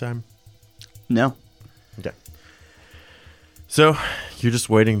in the meantime? No. Okay. So, you're just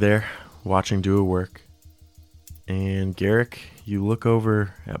waiting there, watching Dua work. And Garrick, you look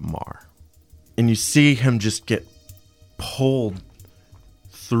over at Mar. And you see him just get pulled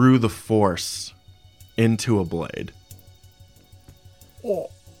through the force into a blade. Oh.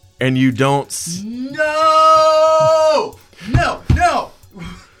 And you don't... No! No!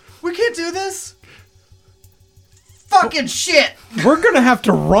 We can't do this! Fucking shit! We're going to have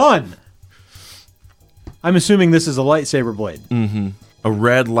to run. I'm assuming this is a lightsaber blade. A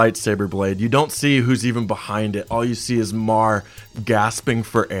red lightsaber blade. You don't see who's even behind it. All you see is Mar gasping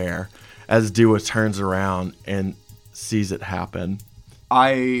for air as Dua turns around and sees it happen.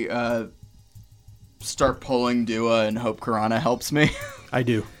 I start pulling Dua and hope Karana helps me. I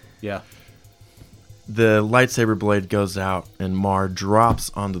do. Yeah. The lightsaber blade goes out and Mar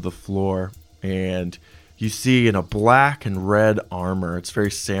drops onto the floor, and you see in a black and red armor, it's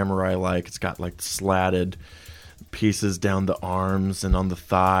very samurai-like. It's got like slatted pieces down the arms and on the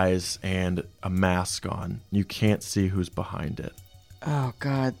thighs and a mask on. You can't see who's behind it. Oh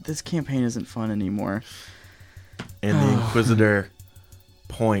God, this campaign isn't fun anymore. And the Inquisitor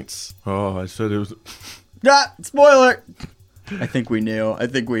points. Oh, I said it was. Ah, spoiler. I think we knew. I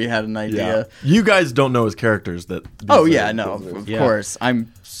think we had an Yeah. idea. You guys don't know his characters. Oh yeah, no, of Yeah. course.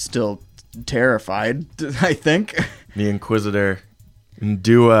 I'm still terrified. I think. The Inquisitor,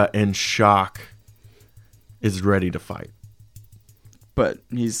 Ndua in shock, is ready to fight. But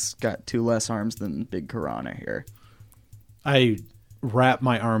he's got 2 less arms than Big Karana here. I wrap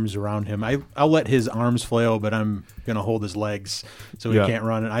my arms around him. I'll let his arms flail, but I'm going to hold his legs so he Yeah. can't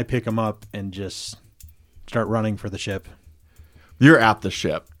run. And I pick him up and just start running for the ship. You're at the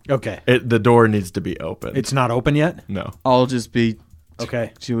ship. Okay. The door needs to be open. It's not open yet? No. I'll just be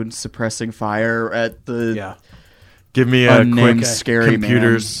Okay. doing suppressing fire at the Yeah. Give me a unnamed quick scary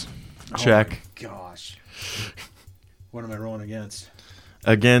computers check Oh my gosh. What am I rolling against?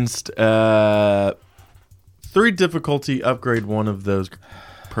 against 3 difficulty. Upgrade one of those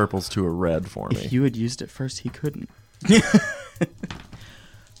purples to a red for man. me. If you had used it first, he couldn't.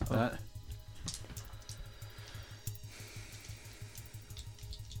 That.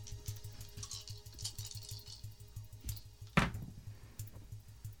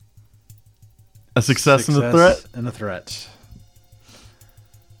 A success and a Success threat. And a threat.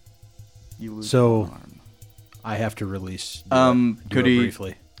 You lose So- one arm. I have to release. Could he?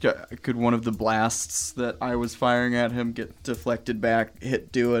 briefly? Could one of the blasts that I was firing at him get deflected back,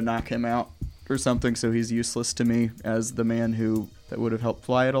 hit Dua, knock him out, or something? So he's useless to me as the man that would have helped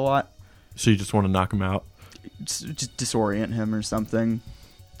fly it a lot. So you just want to knock him out. Just disorient him or something,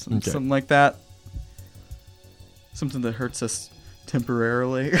 Okay. something like that. Something that hurts us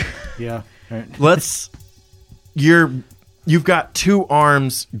temporarily. Yeah. All right. You've got 2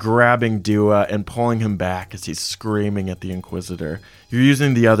 arms grabbing Dua and pulling him back as he's screaming at the Inquisitor. You're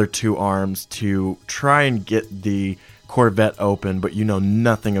using the other 2 arms to try and get the Corvette open, but you know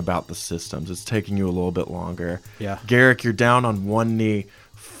nothing about the systems. It's taking you a little bit longer. Yeah. Garrick, you're down on one knee,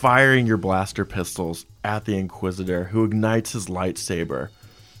 firing your blaster pistols at the Inquisitor, who ignites his lightsaber,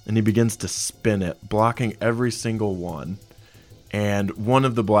 and he begins to spin it, blocking every single one. And one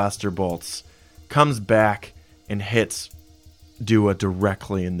of the blaster bolts comes back and hits Dua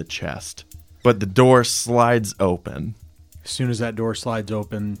directly in the chest. But the door slides open. As soon as that door slides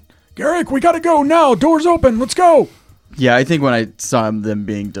open, Garrick, we gotta go now. Door's open. Let's go. Yeah, I think when I saw them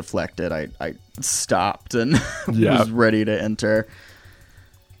being deflected, I stopped and Yeah. was ready to enter.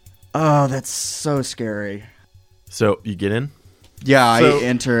 Oh, that's so scary. So you get in? Yeah, So- I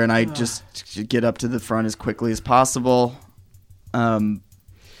enter and I just get up to the front as quickly as possible.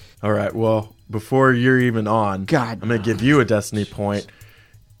 All right, well, before you're even on, God. I'm going to give you a destiny point.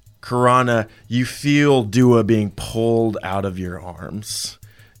 Karana, you feel Dua being pulled out of your arms.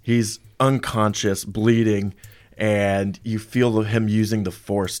 He's unconscious, bleeding, and you feel him using the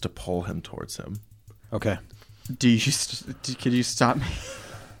force to pull him towards him. okay. Could you stop me?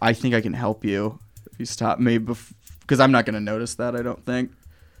 I think I can help you if you stop me, because I'm not going to notice that, I don't think.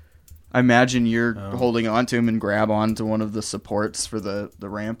 I imagine you're holding on to him and grab onto one of the supports for the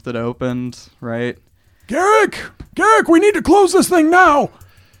ramp that opened, right? Garrick, we need to close this thing now.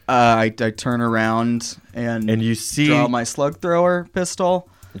 I turn around and You see... draw my slug thrower pistol,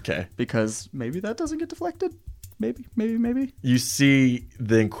 Okay. because maybe that doesn't get deflected. Maybe. You see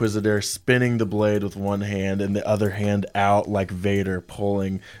the Inquisitor spinning the blade with one hand and the other hand out like Vader,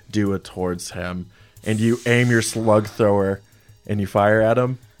 pulling Dua towards him. And you aim your slug thrower and you fire at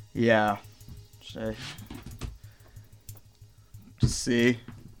him. Yeah. Just see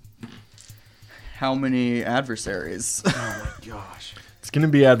how many adversaries. Oh my gosh. It's going to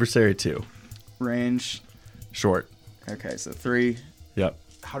be adversary 2. Range. Short. Okay, so 3. Yep.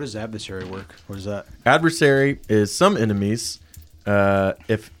 How does adversary work? What is that? Adversary is some enemies.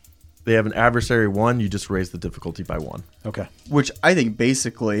 If they have an adversary 1, you just raise the difficulty by 1. Okay. Which I think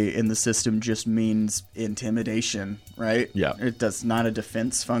basically in the system just means intimidation, right? Yeah. It does not a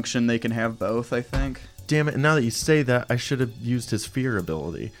defense function. They can have both, I think. Damn it, and now that you say that, I should have used his fear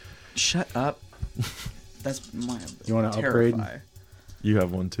ability. Shut up. That's my... You wanna upgrade? terrify. You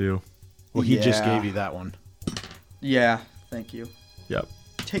have one too. Well, he just Yeah. gave you that one. Yeah, thank you. Yep.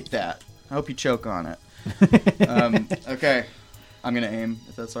 Take that. I hope you choke on it. Okay. I'm going to aim,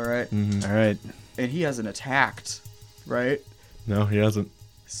 if that's all right. All right. And he hasn't attacked, right? No, he hasn't.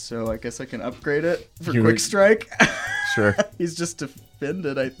 So I guess I can upgrade it for You- quick strike. Sure. He's just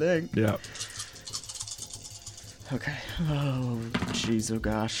defended, I think. Yeah. Okay. Oh, jeez. Oh,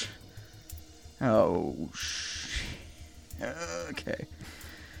 gosh. Oh, okay.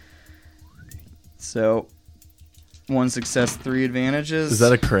 So, 1 success, 3 advantages. Is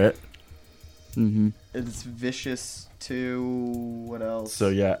that a crit? It's vicious to what else? So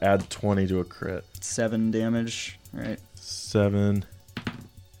yeah, add 20 to a crit. 7 damage, right? 7.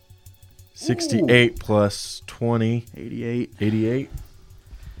 68 plus 20. 88. 88.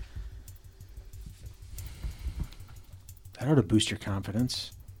 That ought to boost your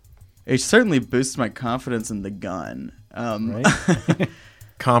confidence. It certainly boosts my confidence in the gun. Right?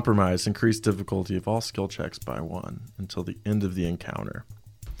 Compromise. Increase difficulty of all skill checks by 1 until the end of the encounter.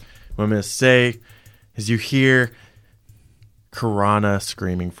 What I'm going to say is you hear Karana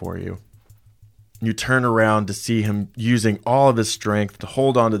screaming for you. You turn around to see him using all of his strength to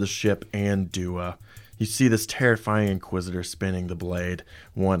hold onto the ship and Dua. You see this terrifying Inquisitor spinning the blade,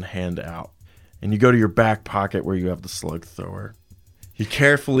 one hand out. And you go to your back pocket where you have the slug thrower. You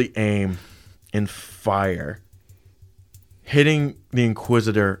carefully aim and fire, hitting the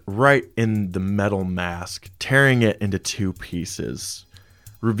Inquisitor right in the metal mask, tearing it into 2 pieces,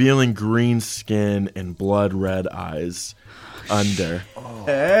 revealing green skin and blood-red eyes under.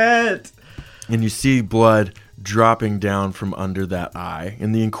 And you see blood dropping down from under that eye.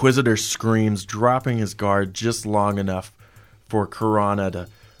 And the Inquisitor screams, dropping his guard just long enough for Karana to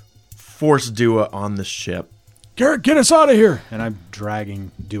force Dua on the ship. Garrett, get us out of here. And I'm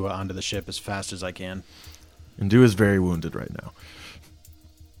dragging Dua onto the ship as fast as I can. And Dua's very wounded right now.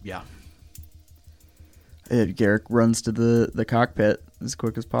 Yeah. Garrick runs to the cockpit as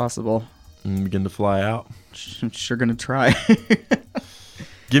quick as possible. And begin to fly out. Sure gonna try.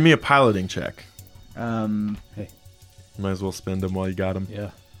 Give me a piloting check. Hey. Might as well spend them while you got them. Yeah.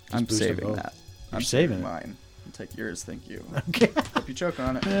 I'm boost them saving both. that. You're I'm saving it. mine. I'll take yours, thank you. Okay. Hope you choke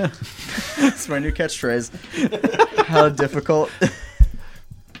on it. Yeah. It's my new catchphrase. How difficult.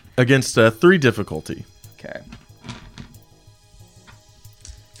 Against 3 difficulty. Okay.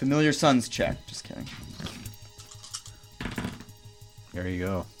 Familiar Sons check. Just kidding. There you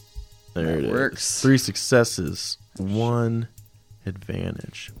go. There That it is. works. 3 successes, 1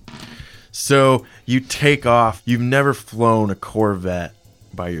 advantage. So you take off. You've never flown a Corvette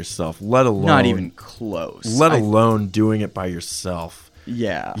by yourself, let alone Not even close. let alone doing it by yourself.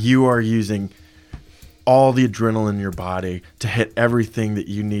 Yeah. You are using all the adrenaline in your body to hit everything that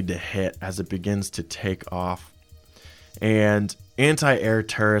you need to hit as it begins to take off. And anti-air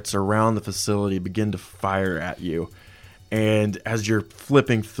turrets around the facility begin to fire at you. And as you're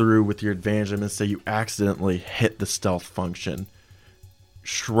flipping through with your advantage, I'm going to say you accidentally hit the stealth function,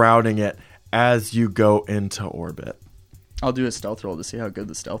 shrouding it as you go into orbit. I'll do a stealth roll to see how good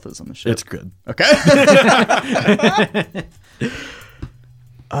the stealth is on the ship. It's good. Okay.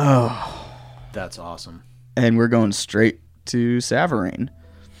 That's awesome. And we're going straight to Savarine.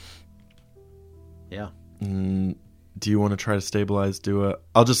 Yeah. Do you want to try to stabilize Dua?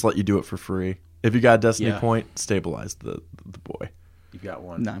 I'll just let you do it for free. If you got a destiny Yeah. point, stabilize the boy. You've got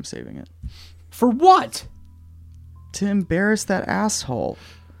one. No, I'm saving it. For what? To embarrass that asshole.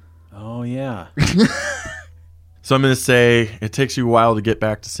 Oh, yeah. So I'm going to say it takes you a while to get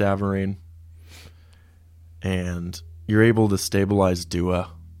back to Savarine. And you're able to stabilize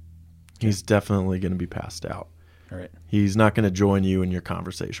Dua. He's definitely going to be passed out. All right. He's not going to join you in your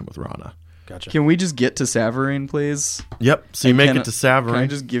conversation with Rana. Gotcha. Can we just get to Savarine, please? Yep. So you And make can it to Savarine. Can I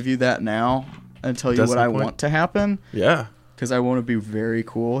just give you that now and tell you what Destiny I point? want to happen? Yeah. Because I want to be very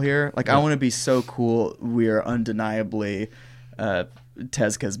cool here. Like, I want to be so cool. We are undeniably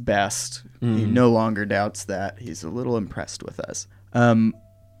Tezca's best. He no longer doubts that. He's a little impressed with us.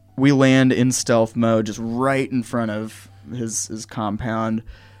 We land in stealth mode, just right in front of his compound.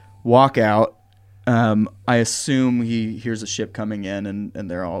 Walk out. I assume he hears a ship coming in,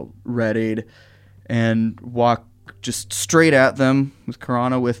 and they're all readied. And walk just straight at them with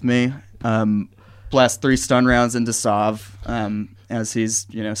Karana with me. Blast 3 stun rounds into Sav as he's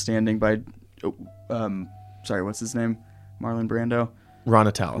standing by. Sorry, what's his name? Marlon Brando.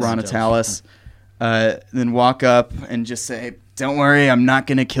 Rana Talis. Rana Talis. Then walk up and just say, "Don't worry, I'm not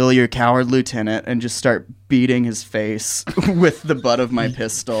going to kill your coward lieutenant," and just start beating his face with the butt of my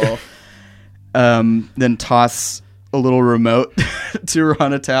pistol. Then toss a little remote to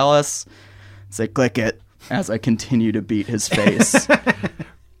Rana Talis. Say, "Click it," as I continue to beat his face.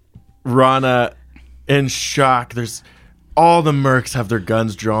 Rana, in shock, there's all the mercs have their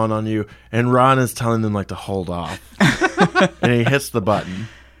guns drawn on you, and Rana's telling them to hold off. And he hits the button.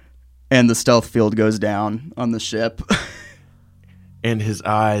 And the stealth field goes down on the ship. And his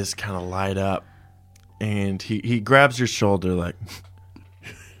eyes kind of light up. And he grabs your shoulder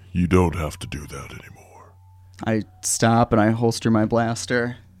You don't have to do that anymore. I stop and I holster my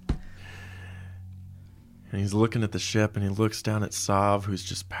blaster. and he's looking at the ship, and he looks down at Sav, who's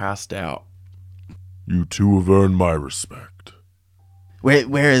just passed out. You two have earned my respect.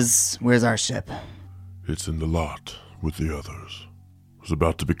 Where's our ship? It's in the lot with the others. It was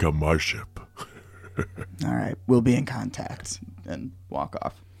about to become my ship. All right, we'll be in contact. And walk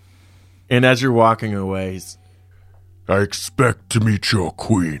off. And as you're walking away, I expect to meet your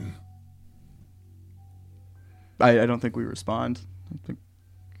queen. I don't think we respond. I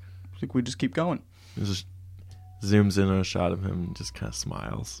think we just keep going. he just zooms in on a shot of him and just kind of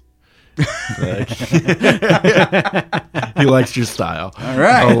smiles. He likes your style. All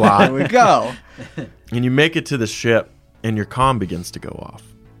right, a lot. Here we go. And you make it to the ship, and your comm begins to go off.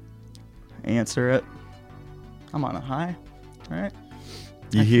 Answer it. I'm on a high. All right.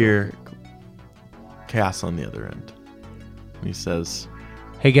 You hear Cass on the other end. And he says,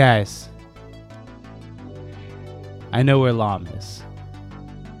 Hey guys, I know where Lam is.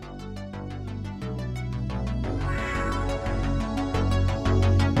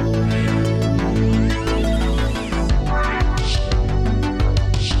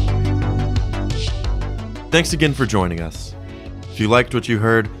 Thanks again for joining us. If you liked what you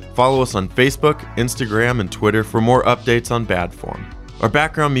heard, follow us on Facebook, Instagram, and Twitter for more updates on Bad Form. Our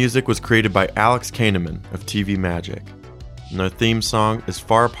background music was created by Alex Kahneman of TV Magic, and our theme song is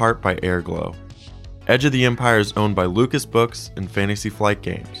Far Apart by Airglow. Edge of the Empire is owned by Lucas Books and Fantasy Flight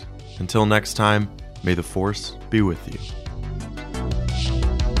Games. Until next time, may the Force be with you.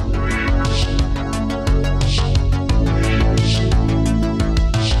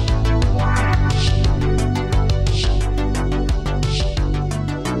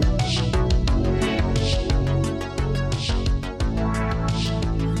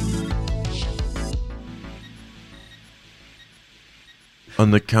 On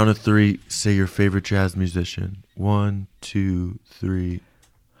the count of three, say your favorite jazz musician. 1, 2, 3.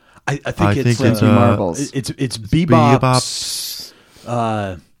 I think it's Frankie Marbles. It's Bebop's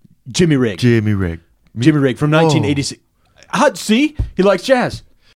Jimmy Rigg. Jimmy Rigg. Jimmy Rigg from 1986. See? He likes jazz.